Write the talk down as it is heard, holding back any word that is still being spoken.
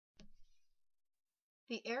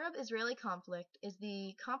The Arab-Israeli conflict is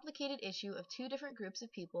the complicated issue of two different groups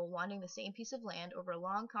of people wanting the same piece of land over a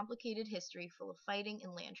long, complicated history full of fighting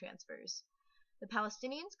and land transfers. The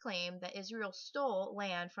Palestinians claim that Israel stole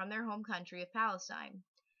land from their home country of Palestine.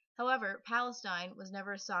 However, Palestine was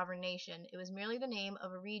never a sovereign nation. It was merely the name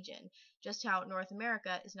of a region, just how North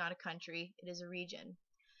America is not a country, it is a region.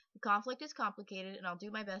 The conflict is complicated, and I'll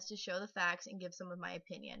do my best to show the facts and give some of my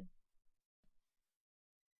opinion.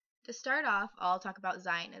 To start off, I'll talk about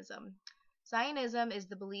Zionism. Zionism is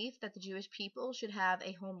the belief that the Jewish people should have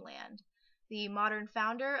a homeland. The modern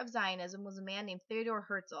founder of Zionism was a man named Theodor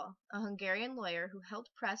Herzl, a Hungarian lawyer who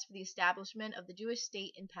helped press for the establishment of the Jewish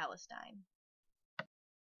state in Palestine.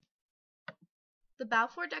 The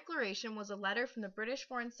Balfour Declaration was a letter from the British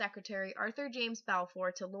Foreign Secretary Arthur James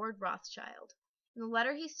Balfour to Lord Rothschild. In the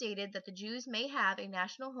letter he stated that the Jews may have a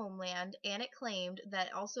national homeland, and it claimed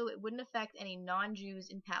that also it wouldn't affect any non-Jews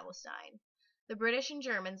in Palestine. The British and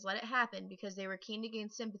Germans let it happen because they were keen to gain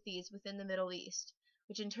sympathies within the Middle East,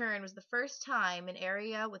 which in turn was the first time an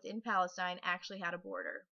area within Palestine actually had a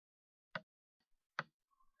border.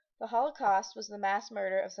 The Holocaust was the mass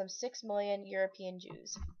murder of some 6 million European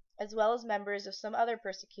Jews, as well as members of some other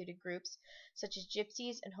persecuted groups, such as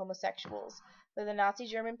gypsies and homosexuals, by the Nazi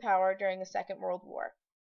German power during the Second World War.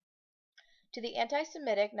 To the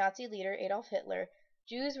anti-Semitic Nazi leader Adolf Hitler,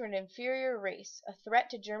 Jews were an inferior race, a threat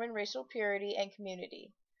to German racial purity and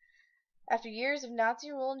community. After years of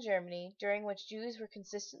Nazi rule in Germany, during which Jews were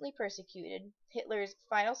consistently persecuted, Hitler's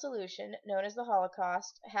final solution, known as the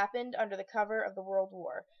Holocaust, happened under the cover of the World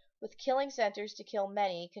War, with killing centers to kill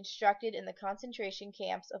many constructed in the concentration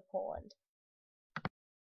camps of Poland.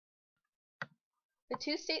 The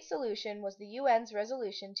two-state solution was the UN's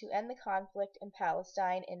resolution to end the conflict in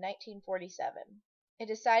Palestine in 1947. It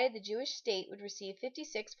decided the Jewish state would receive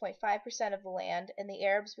 56.5% of the land and the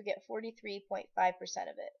Arabs would get 43.5%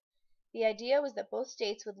 of it. The idea was that both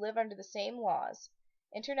states would live under the same laws.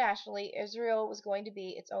 Internationally, Israel was going to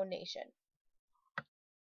be its own nation.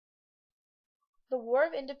 The War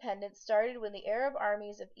of Independence started when the Arab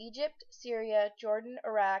armies of Egypt, Syria, Jordan,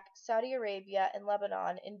 Iraq, Saudi Arabia, and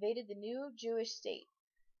Lebanon invaded the new Jewish state.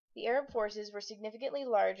 The Arab forces were significantly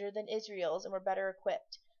larger than Israel's and were better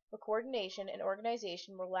equipped, but coordination and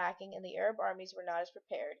organization were lacking and the Arab armies were not as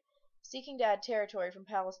prepared, seeking to add territory from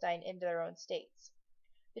Palestine into their own states.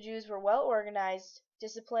 The Jews were well organized,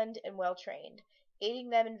 disciplined, and well trained, aiding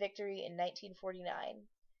them in victory in 1949.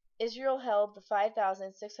 Israel held the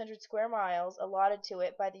 5,600 square miles allotted to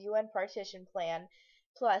it by the UN partition plan,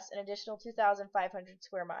 plus an additional 2,500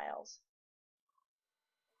 square miles.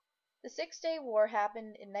 The Six-Day War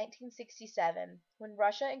happened in 1967, when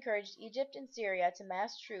Russia encouraged Egypt and Syria to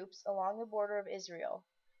mass troops along the border of Israel.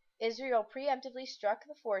 Israel preemptively struck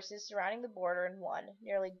the forces surrounding the border and won,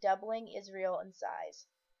 nearly doubling Israel in size.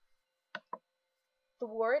 The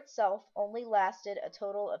war itself only lasted a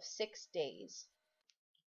total of 6 days.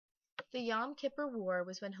 The Yom Kippur War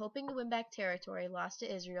was when, hoping to win back territory lost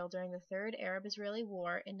to Israel during the Third Arab-Israeli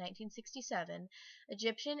War in 1967,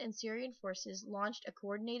 Egyptian and Syrian forces launched a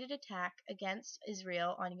coordinated attack against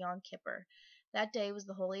Israel on Yom Kippur. That day was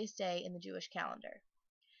the holiest day in the Jewish calendar.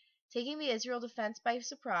 Taking the Israel defense by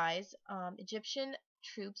surprise, Egyptian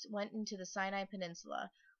troops went into the Sinai Peninsula,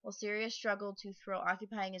 while Syria struggled to throw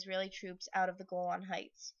occupying Israeli troops out of the Golan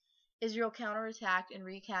Heights. Israel counterattacked and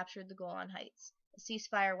recaptured the Golan Heights. A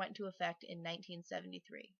ceasefire went into effect in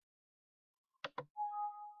 1973.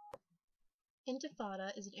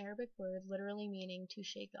 Intifada is an Arabic word literally meaning to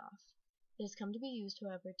shake off. It has come to be used,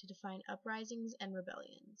 however, to define uprisings and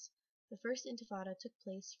rebellions. The first Intifada took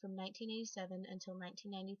place from 1987 until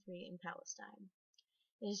 1993 in Palestine.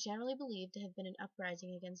 It is generally believed to have been an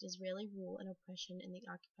uprising against Israeli rule and oppression in the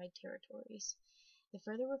occupied territories. It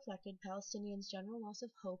further reflected Palestinians' general loss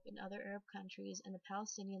of hope in other Arab countries and the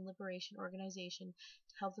Palestinian Liberation Organization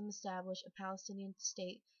to help them establish a Palestinian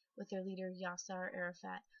state with their leader Yasser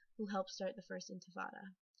Arafat, who helped start the first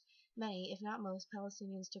Intifada. Many, if not most,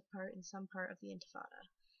 Palestinians took part in some part of the Intifada.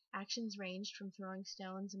 Actions ranged from throwing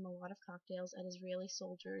stones and Molotov cocktails at Israeli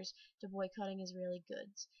soldiers to boycotting Israeli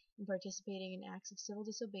goods and participating in acts of civil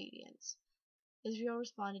disobedience. Israel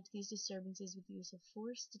responded to these disturbances with the use of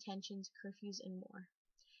force, detentions, curfews, and more.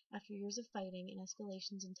 After years of fighting and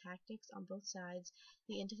escalations in tactics on both sides,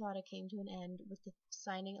 the Intifada came to an end with the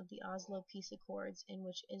signing of the Oslo Peace Accords, in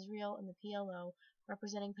which Israel and the PLO,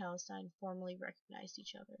 representing Palestine, formally recognized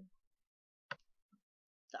each other.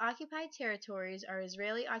 The occupied territories are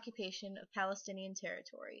Israeli occupation of Palestinian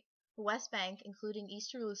territory, the West Bank, including East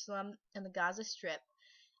Jerusalem and the Gaza Strip,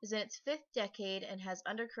 is in its fifth decade and has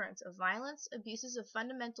undercurrents of violence, abuses of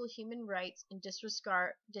fundamental human rights, and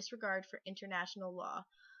disregard for international law.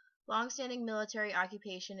 Long-standing military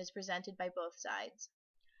occupation is presented by both sides.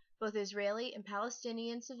 Both Israeli and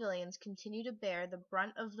Palestinian civilians continue to bear the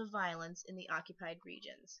brunt of the violence in the occupied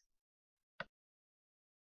regions.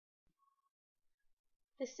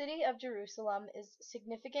 The city of Jerusalem is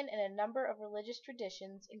significant in a number of religious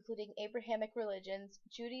traditions, including Abrahamic religions,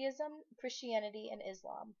 Judaism, Christianity, and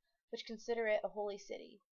Islam, which consider it a holy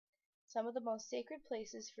city. Some of the most sacred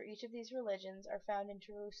places for each of these religions are found in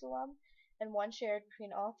Jerusalem, and one shared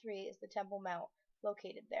between all three is the Temple Mount,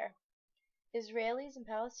 located there. Israelis and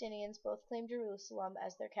Palestinians both claim Jerusalem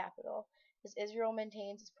as their capital, as Israel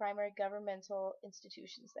maintains its primary governmental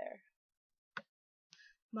institutions there.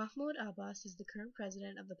 Mahmoud Abbas is the current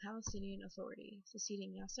president of the Palestinian Authority,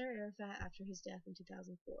 succeeding Yasser Arafat after his death in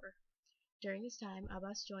 2004. During this time,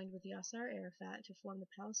 Abbas joined with Yasser Arafat to form the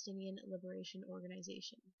Palestinian Liberation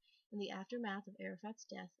Organization. In the aftermath of Arafat's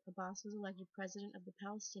death, Abbas was elected president of the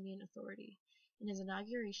Palestinian Authority. In his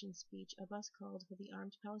inauguration speech, Abbas called for the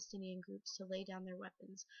armed Palestinian groups to lay down their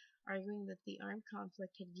weapons, arguing that the armed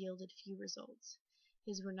conflict had yielded few results.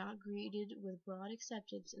 His were not greeted with broad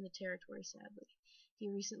acceptance in the territory, sadly. He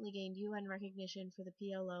recently gained UN recognition for the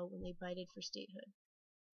PLO when they bidded for statehood.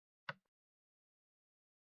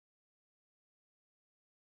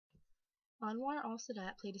 Anwar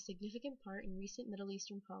al-Sadat played a significant part in recent Middle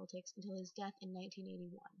Eastern politics until his death in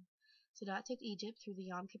 1981. Sadat took Egypt through the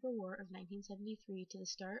Yom Kippur War of 1973 to the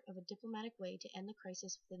start of a diplomatic way to end the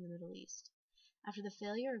crisis within the Middle East. After the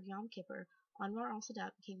failure of Yom Kippur, Anwar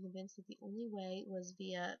al-Sadat became convinced that the only way was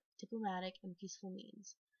via diplomatic and peaceful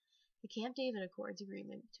means. The Camp David Accords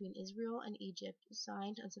agreement between Israel and Egypt,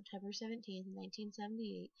 signed on September 17,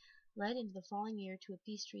 1978, led into the following year to a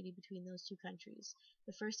peace treaty between those two countries,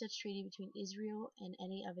 the first such treaty between Israel and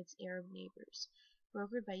any of its Arab neighbors,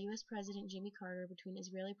 brokered by U.S. President Jimmy Carter between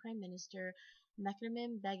Israeli Prime Minister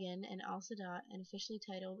Menachem Begin and al-Sadat, and officially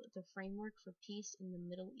titled the Framework for Peace in the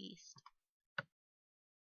Middle East.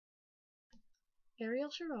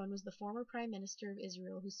 Ariel Sharon was the former Prime Minister of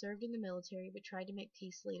Israel who served in the military but tried to make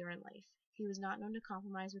peace later in life. He was not known to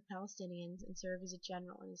compromise with Palestinians and served as a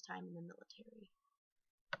general in his time in the military.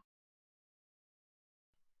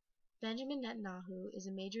 Benjamin Netanyahu is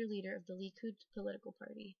a major leader of the Likud political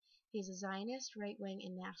party. He is a Zionist, right-wing,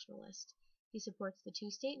 and nationalist. He supports the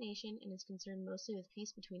two-state nation and is concerned mostly with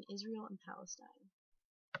peace between Israel and Palestine.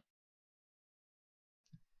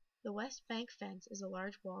 The West Bank fence is a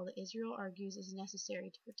large wall that Israel argues is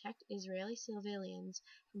necessary to protect Israeli civilians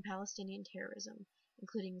from Palestinian terrorism,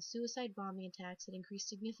 including the suicide bombing attacks that increased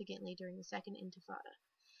significantly during the Second Intifada.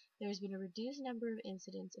 There has been a reduced number of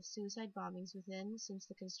incidents of suicide bombings within since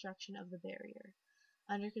the construction of the barrier,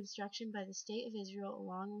 under construction by the State of Israel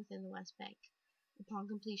along within the West Bank. Upon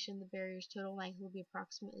completion, the barrier's total length will be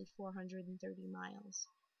approximately 430 miles.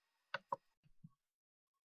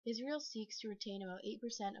 Israel seeks to retain about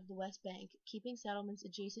 8% of the West Bank, keeping settlements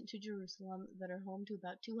adjacent to Jerusalem that are home to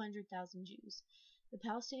about 200,000 Jews. The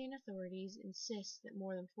Palestinian authorities insist that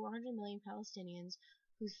more than 400 million Palestinians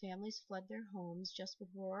whose families fled their homes just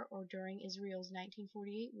before or during Israel's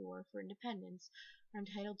 1948 war for independence are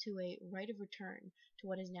entitled to a right of return to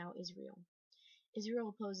what is now Israel. Israel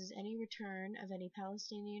opposes any return of any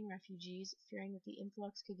Palestinian refugees, fearing that the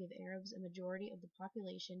influx could give Arabs a majority of the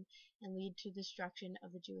population and lead to the destruction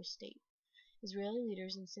of the Jewish state. Israeli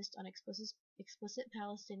leaders insist on explicit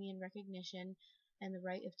Palestinian recognition and the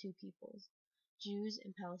right of two peoples, Jews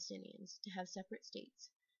and Palestinians, to have separate states.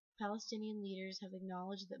 Palestinian leaders have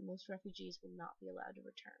acknowledged that most refugees will not be allowed to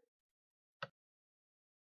return.